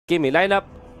Kimi lineup.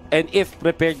 And if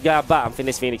prepared nga ba ang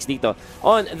Phoenix dito.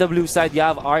 On the blue side, you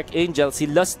have Archangel, si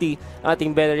Lusty,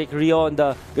 ating Benedict Rio on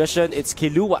the Russian. It's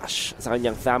Kiluwash sa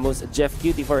kanyang famous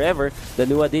Jeffqt4ever, the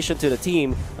new addition to the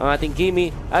team. Ang ating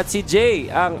Kimi at si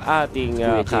Jay, ang ating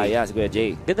Kaya, si Kuya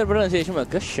Jay. Ganda pronunciation mo,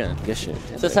 Gushion.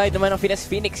 Sa side naman ng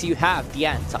Phoenix, you have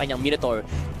Tian sa kanyang Minotaur.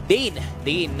 Dane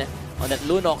on that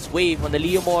Lunox, Wave on the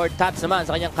Leomord, Tats naman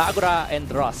sa kanyang Kagura,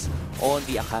 and Ross on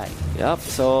the Akai. Yup,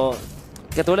 so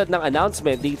katulad ng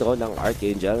announcement dito ng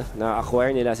Archangel na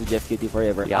acquire nila si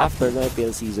Jeffqt4ever after ng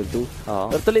MPL Season 2.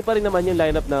 Pero tuloy pa rin naman yung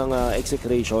lineup ng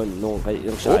Execration nung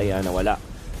siya ay nawala.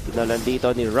 Tinalan dito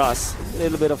ni Ross, a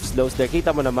little bit of slows there.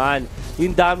 Kita mo naman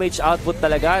yung damage output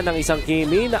talaga ng isang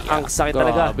Kimi na ang sakit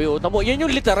talaga. Tamo, yan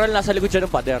yung literal nasa likod siya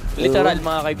ng pader. Literal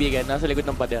mga kaibigan, nasa likod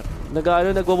ng pader.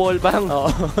 Nagwo-wallbang.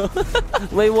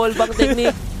 May wallbang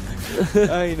technique.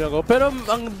 Ay nako. Pero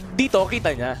ang dito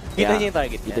kita niya. Kita niya yung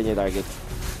target. Kita niya yung target.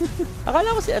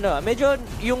 Akala ko si medyo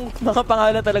yung mga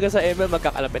pangalan talaga sa ML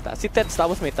magkakalapit. Si Tats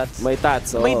tapos may Tats. May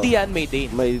Tats. May Dian, may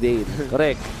Dane. May Dane.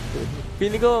 Correct.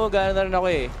 Feeling ko magana na rin ako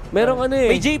eh. Merong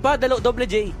May J pa, double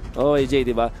J. Oh, may J,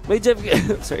 di ba? May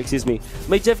sorry, excuse me.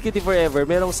 May Jeffqt4ever.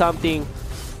 Merong something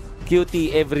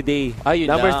QT everyday.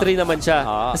 Number 3 naman siya.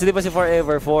 Kasi di ba si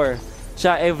Forever 4?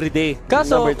 Siya everyday.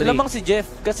 Kaso, lamang si Jeff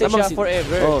kasi lamang siya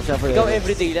forever. Siya forever. Ikaw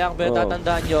everyday lang. Pero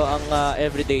tatandaan nyo, ang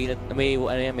everyday, may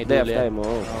double time.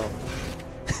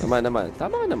 Tama naman.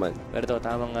 Tama naman. Pero ito,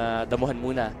 tamang damuhan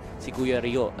muna si Kuya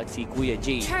Rio at si Kuya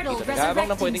Jay. Dito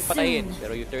nagkabang na pwedeng patayin.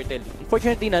 Pero yung Turtle,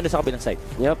 unfortunately, nando sa kabilang side.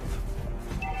 Yep.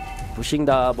 Pushing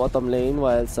the bottom lane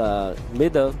while sa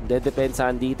middle,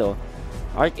 dedepensahan dito.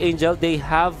 Archangel, they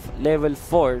have level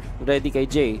 4 ready kay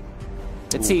Jay.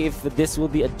 Let's see if this will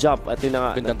be a jump. At yun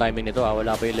na nga. Gandang timing nito.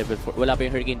 Wala pa yung level 4. Wala pa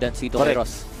yung Hurricane Dance dito kay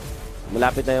Ross.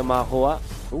 Malapit na yung makakuha.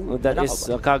 That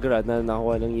is Kagura na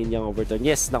nakuha ng yin yung overturn.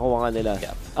 Yes, nakuha nga nila.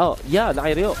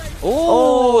 Nakairyo.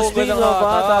 Speaking of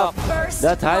attack,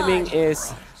 that timing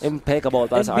is impeccable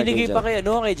para sa Archangel. Binigay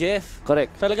pa kay Jeff.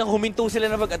 Correct. Talagang huminto sila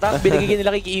na mag-attack. Binigay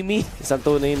nila kay Kimi. Isang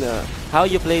tunay na how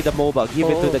you play the MOBA. Give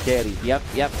it to the carry.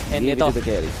 Yep. And ito,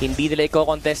 hindi nila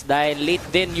i-contest dahil late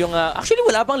din yung... actually,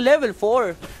 wala pang level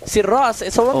 4. Si Ross.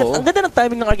 So, ang ganda ng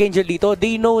timing ng Archangel dito.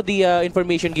 They know the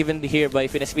information given here by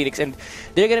Phoenix and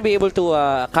they're gonna be able to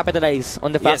capitalize on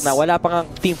the fact na wala pang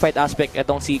teamfight aspect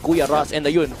itong si Kuya Ross. And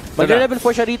ayun, mag-level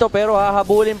 4 siya dito pero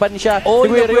hahabulin pa rin siya.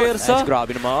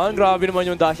 Grabe naman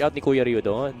yung dash out ni Kuya Rio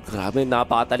doon. Grabe,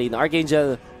 napakatalino.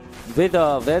 Archangel with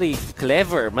a very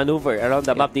clever maneuver around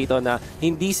the map dito na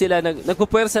hindi sila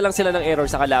nagpupwersa lang sila ng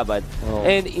error sa kalaban.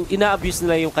 And ina-abuse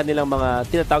nila yung kanilang mga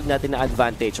tinatawag natin na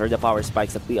advantage or the power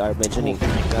spikes that we are mentioning.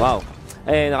 Wow.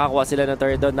 Eh, nakakuha sila ng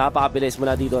third down. Napakabilis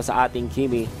mula dito sa ating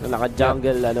Kimi na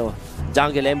naka-jungle,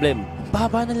 jungle emblem.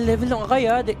 Baba ng level ng Akai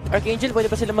Archangel, pwede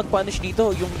pa sila mag-punish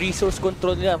dito. Yung resource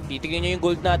control nila. Titignan nyo yung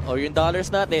gold nut or yung dollars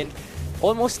natin.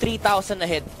 Almost 3,000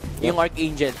 ahead yung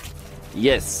Archangel.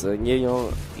 Yes, yun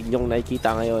yung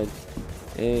nakikita ngayon.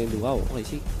 And wow, okay,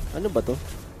 see. Ano ba to?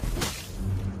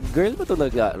 Girl ba to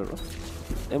nag-aro?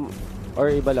 Or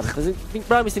iba lang? Kasi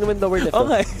promise naman lower left.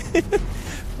 Okay.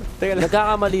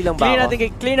 Nagkakamali lang ba ako?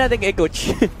 Clear natin kay Coach.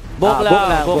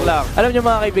 Buhok lang. Alam nyo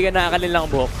mga kaibigan, nakakalin lang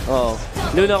ang buhok.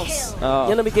 Lunox.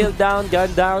 Yan ang kill down, gun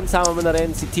down. Sama mo na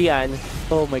rin si Tian.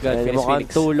 Oh my God, mukhang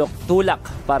tulak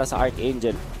para sa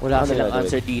Archangel. Wala silang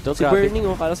answer dito. Si Burning,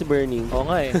 kala si Burning. Oo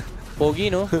nga eh. Pogi,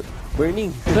 no?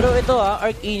 Burning. Pero ito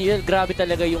Archangel, grabe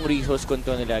talaga yung resource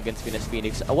control nila against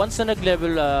Phoenix. Once na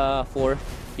nag-level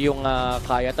 4, yung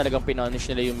Kaya talagang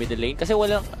pinunish nila yung middle lane. Kasi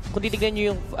walang, kung titignan nyo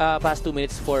yung past 2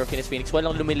 minutes for Phoenix,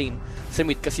 walang lumilane sa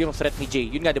mid kasi yung threat ni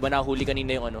Jay. Yun nga, di ba, nahuli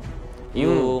kanina yung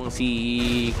yung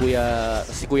si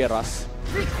Kuya Ross.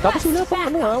 Tapos wala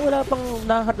pang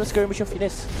na-hard na skirmish yung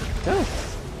Phoenix.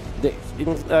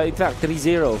 In fact,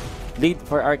 3-0 lead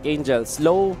for Archangel.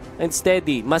 Slow and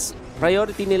steady. Mas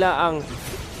priority nila ang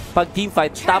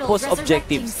pag-teamfight tapos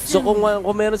objectives. So kung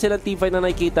meron silang teamfight na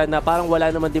nakikita na parang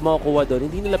wala naman din makukuha doon,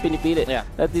 hindi nila pinipili.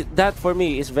 That for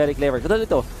me is very clever. Katulad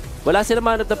ito, wala silang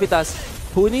manot na pitas.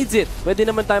 Who needs it? Pwede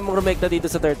naman tayong mag-rumekta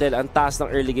dito sa Turtle. Ang taas ng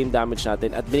early game damage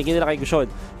natin. At binigyan nila kay Gushon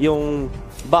yung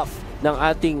buff ng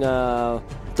ating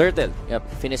Turtle. Yep,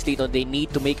 Phoenix dito, they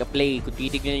need to make a play. Kung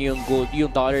titignan nyo yung gold,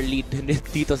 yung dollar lead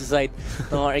dito sa side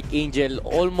ng Archangel,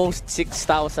 almost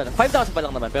 6,000. 5,000 pa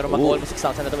lang naman, pero mag-almost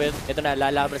 6,000 na ito. Ito na,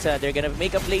 lalaban sila. They're gonna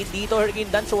make a play dito. Hurricane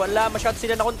Dance, so wala masyado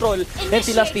sila na control. And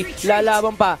si Lusty,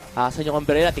 lalaban pa. Asan yung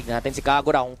umbrella? Tignan natin si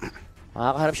Kagura kung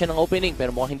makakaharap siya ng opening,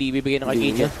 pero mukhang hindi ibibigay ng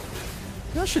Archangel.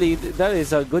 Actually, that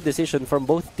is a good decision from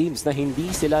both teams na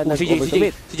hindi sila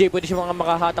nag-overcommit. Si Jay, pwede siya mga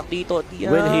makahatak dito.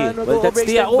 Well, that's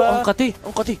Tia. Oh, ang kati.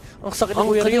 Ang sakit ng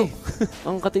Kuya Rio.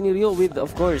 Ang kati ni Rio with,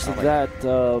 of course, that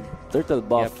turtle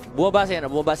buff.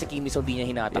 Bumaba si Kimi, so hindi niya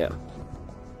hinatak. Yeah.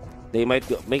 They might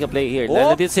make a play here.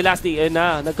 Nandito si Lasty,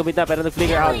 nag-commit na, pero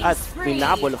nag-flicker out at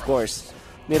pinapol, of course,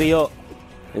 ni Rio.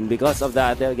 And because of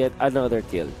that, they'll get another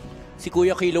kill. Si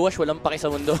Kuya Kilowash, walang paki sa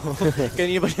mundo.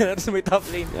 Kanina pa siya natin sa may top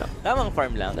lane. Yeah. Tamang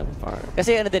farm lang.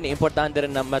 Kasi importante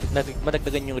rin na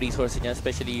madagdagan yung resource niya,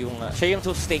 especially yung, siya yung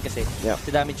sustain kasi. Yeah.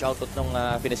 Sa damage output ng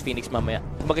Phoenix mamaya.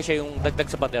 Kumbaga siya yung dagdag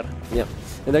sa pater. Yeah.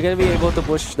 And they're gonna be able to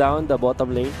push down the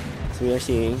bottom lane. So we are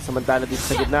seeing, samantala dito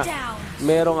sa gitna,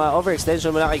 merong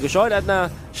overextension mula kay Gushon at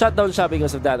na-shutdown siya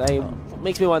because of that.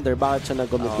 Makes me wonder bakit siya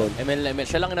nag-commit doon. ML,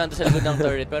 siya lang nandun sa likod ng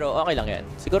turret, pero okay lang yan.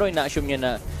 Siguro na-assume niya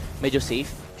na medyo safe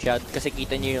siya kasi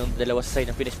kita niya yung dalawa sa side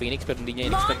ng Phoenix pero hindi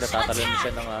niya in-expect na tatalon siya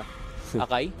ng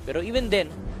Akai. Pero even then,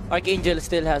 Archangel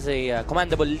still has a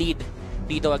commandable lead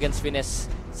dito against Finesse.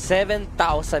 $7,000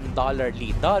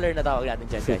 lead. Dollar na tawag natin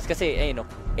dyan, guys. Kasi,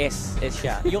 S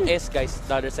siya. Yung S, guys,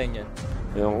 dollar sign yun.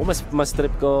 Yung mas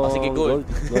trip ko. Sige, gold.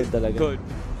 Gold talaga.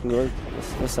 Gold.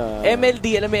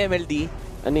 MLD, alam mo yung MLD?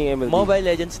 Ano yung MLD? Mobile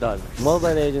Legends dollars.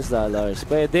 Mobile Legends dollars.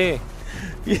 Pwede.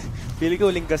 Pili ko,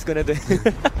 linkas ko na ito.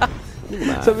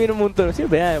 Sabihin ng munto,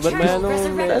 sino ba yan?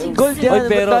 Gold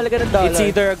yan, pero talaga ng dollar. It's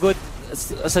either a good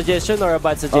suggestion or a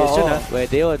bad suggestion, ha?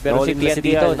 Pwede yun. Pero si Tian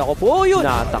dito, naku po, yun!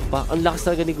 Nakatakpa. Ang lakas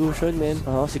talaga ni Gushon, man.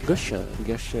 Si Gushon.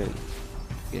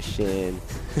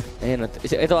 Ayun,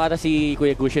 ito ata si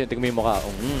Kuya Gushon, tingnan mo yung mukha.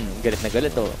 Galit na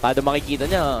galit, oh. Kada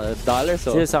makikita niya, dollars,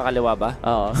 oh. Sino sa kaliwa ba?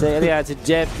 Oo. Si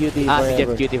Jeffqt4ever. Si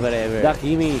Jeffqt4ever.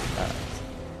 Dakimi.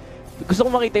 Gusto ko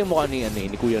makita yung mukha ni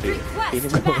Kuya Rio.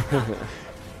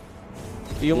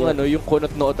 Yung yung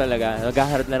kunot noo talaga,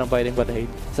 naghaharap na ng pwedeng patayin.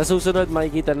 Sa susunod,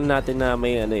 makikita na natin na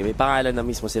may pangalan na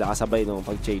mismo sila kasabay nung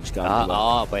pag-change ka.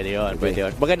 Oo, pwede yun.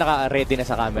 Baga naka-ready na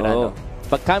sa camera, no?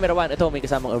 Pag camera 1, ito may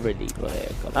kasamang overlay.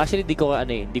 Actually, di ko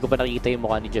pa nakikita yung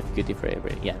mukha ni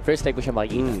Jeffqt4ever. Yan, first time ko siya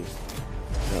makikita.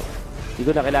 Di ko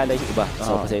nakilala yung iba,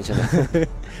 so pasensya na.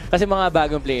 Kasi mga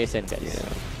bagong players yan, guys.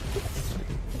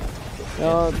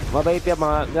 Mabait yung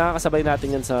mga nakakasabay natin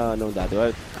yan sa dati.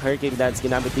 Hurricane Dance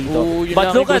ginamit dito.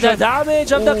 But look at the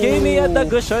damage of the Kimi at the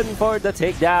Gushon for the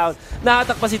takedown.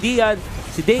 Nahatak pa si Dian.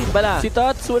 Si Dane pala. Si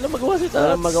Tats, walang magawa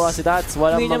si Tats.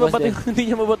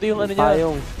 Hindi niya mabato yung ano niya.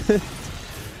 Payong.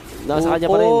 Nasa kanya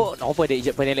pa rin. Ako, pwede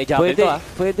nila i-jump ito,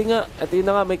 Pwede nga. At yun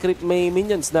na nga, may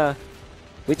minions na.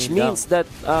 Which means that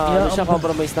siya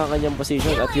compromise na ang kanyang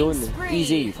position. At yun,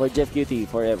 easy for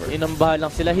Jeffqt4ever. Inambahan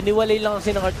lang sila. Hiniwalay lang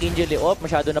kasi ng Archangel.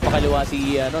 Masyado napakaliwa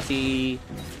si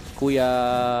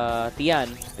Kuya Tian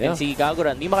and si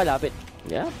Kagura. Hindi makalapit.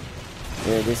 Yeah.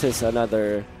 This is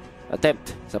another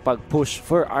attempt sa pag-push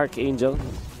for Archangel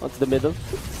onto the middle.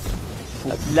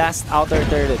 Last outer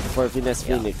turret for Phoenix.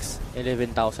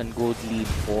 11,000 gold lead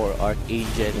for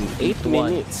Archangel. 8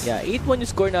 minutes. Yeah, 8-1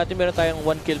 yung score natin. Meron tayong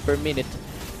 1 kill per minute.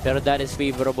 Pero that is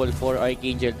favorable for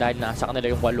Archangel dahil nasa kanila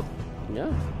yung 8.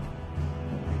 Yeah.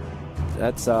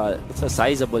 That's a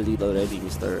sizable lead already,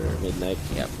 Mr. Midnight.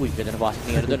 Yeah. Uy, ganda na pasok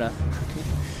niya doon, ha.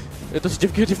 Ito si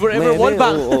Jeffqt4ever,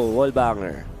 wallbang!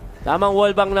 Wallbanger. Tamang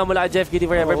wallbang na mula kay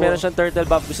Jeffqt4ever. Meron siyang turtle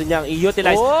buff. Gusto niyang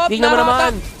i-utilize. Tingnan mo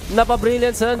naman.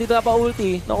 Napa-brilliance na. Dito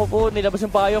napa-ulti. Naku po, nilabas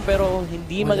yung payong pero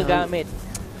hindi magagamit.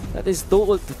 That is 3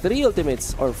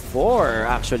 ultimates or 4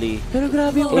 actually. Pero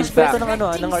grabe yung respeto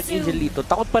ng Archangel dito.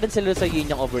 Takot pa rin sila sa yin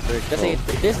yung overturn. Kasi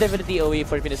there's definitely a way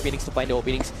for Phoenix to find the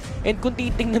openings. And kung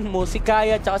titingnan mo, si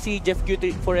Kaya at si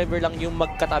Jeffqt4ever lang yung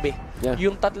magkatabi. Yeah.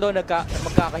 Yung tatlo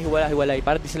magkakahiwalay-hiwalay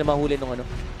para di sila mahuli ng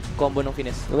combo ng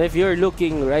Finesse. And if you're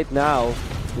looking right now,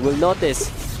 you will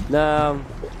notice na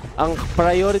ang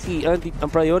priority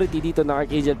dito ng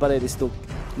Archangel pa rin is to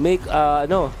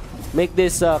make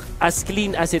this as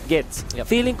clean as it gets. Yep.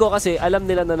 Feeling ko kasi alam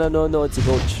nila na nanonood si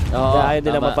Coach. Kaya ayaw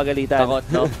nila mapagalitan. Takot,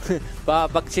 no?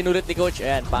 Pag sinulit ni Coach,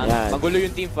 magulo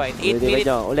yung team fight. 8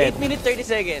 minutes 30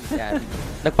 seconds. Yan.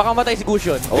 Nagpakamatay si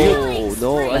Gushon. Oh,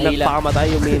 no.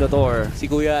 Nagpakamatay yung Minotaur. Si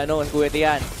Kuya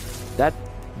Tian.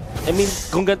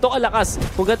 Kung ganito kalakas,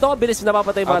 kung ganito kabilis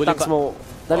napapatay mga tanks mo,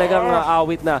 talagang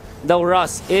awit na. Now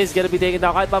Ross is gonna be taken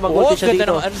down. Kahit pa mag-ulti siya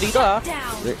dito.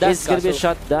 Is gonna be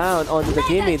shut down onto the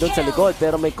Kimi doon sa likod.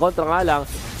 Pero may kontra nga lang.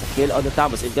 Kill on the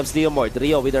Thomas. In comes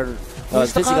Rio with her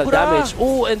physical damage.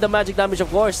 And the magic damage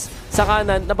of course. Sa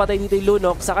kanan, napatay dito yung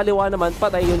Lunok. Sa kaliwa naman,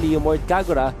 patay yung Leomord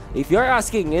Kagura. If you're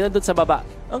asking, yun nandun sa baba.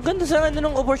 Ang ganda sa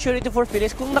ng opportunity for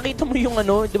Phillies. Kung nakita mo yung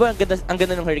di ba, ang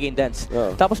ganda ng Hurricane Dance.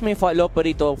 Tapos may follow-up pa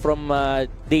rito from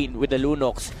Dane with the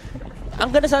Lunox.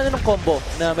 Ang ganda sana ng combo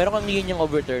na meron kang yin yung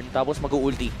overturn tapos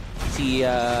mag-ulti. si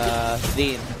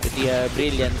Zane with the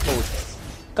brilliant post.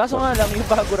 Kaso nga lang, yung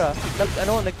Bagura,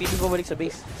 nagtitibabalik sa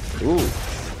base. Ooh.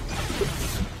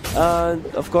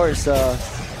 Of course,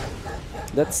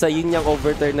 that's yun yung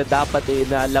overturn na dapat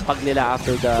nalapag nila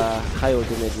after the high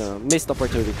ultimate na missed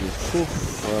opportunity for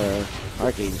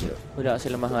Archangel. Wala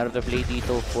sila maharap na play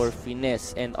dito for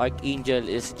Finesse, and Archangel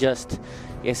is just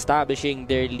establishing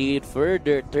their lead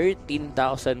further.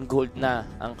 13,000 gold na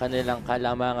ang kanilang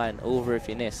kalamangan over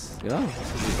Finesse. Yeah,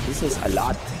 this is a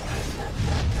lot.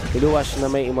 Iluwash na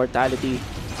may immortality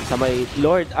sa may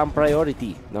Lord ang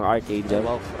priority ng Archangel.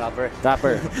 Wow,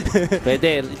 Rapper.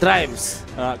 Pwede, it rhymes.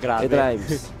 Grabe. It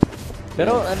rhymes.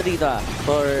 Pero ano dito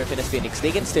for Finesse Phoenix,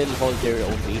 they can still hold their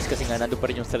own base kasi nga nandun pa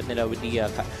rin yung threat nila with the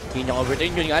yun yung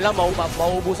overturn. Yun nga alam,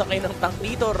 mauubusan kayo ng tank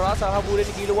dito. Rasa, habulin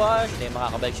ni Kiluwash. Hindi,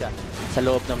 makakabalik siya sa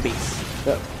loob ng base.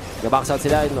 Nabox out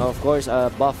sila, and of course,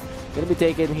 buff gonna be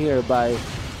taken here by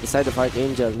the side of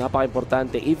Archangel.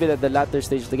 Napaka-importante. Even at the latter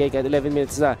stage of the game, kahit 11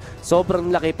 minutes na,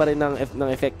 sobrang laki pa rin ng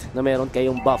effect na meron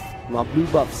kayong buff, mga blue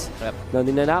buffs na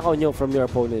ninanakaw nyo from your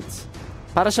opponents.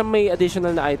 Para siyang may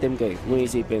additional na item kayo, kung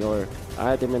isipin, or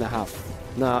item and a half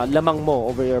na lamang mo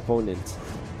over your opponents.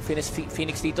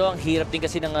 Phoenix dito, ang hirap din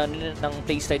kasi ng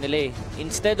playstyle nila eh.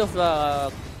 Instead of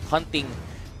hunting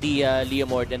the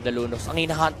Leomord and the Lunos, ang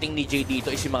hinahunting ni Jay dito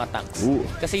is yung mga tanks. Ooh.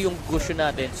 Kasi yung Gusho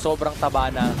natin, sobrang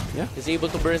taba na. Yeah. Is able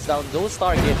to burst down those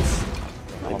targets.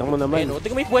 Ito mo naman. Ayun,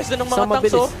 tingnan mo yung pwesto ng mga Sa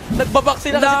tanks, oh. Nagbabak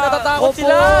sila kasi natatakot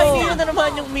sila. Hindi na naman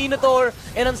yung Minotaur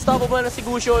and unstoppable na si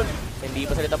Gusion. Hindi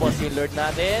pa sila tapos. Yung Lord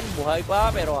natin, buhay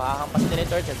pa, pero hahampas din yung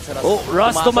Torch.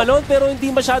 Ross tumalon, pero hindi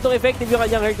masyadong effective yung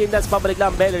kanyang Hurricane Dance. Pabalik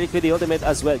lang Belleric with the ultimate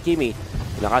as well. Kimi,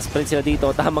 nakasprint sila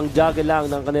dito. Tamang juggle lang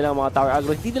ng kanilang mga tower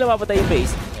aggro. Hindi nila mapatay yung base,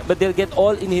 but they'll get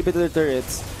all inhibitor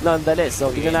turrets nonetheless.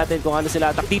 So, tingnan natin kung ano sila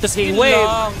attack dito sa King Wave.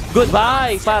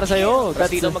 Goodbye para sa'yo.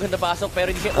 That's dito maganda pasok, pero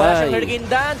hindi wala siyang Hurricane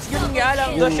Dance. Yun nga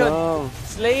lang, Gusion.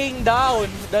 Slaying down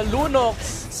the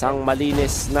Lunox. Isang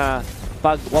malinis na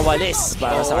pagwawalis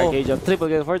para sa Archangel. Triple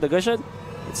kill for the Gusion.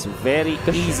 It's very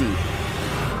easy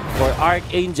for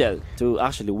Archangel to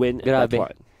actually win that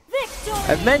one.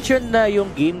 I've mentioned na yung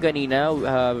game kanina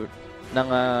ng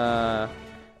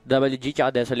WG tsaka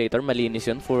Desolator, malinis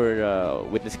yun for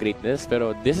Witness Greatness.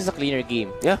 Pero this is a cleaner game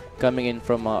coming in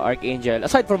from Archangel,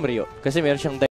 aside from Rio. Kasi meron siyang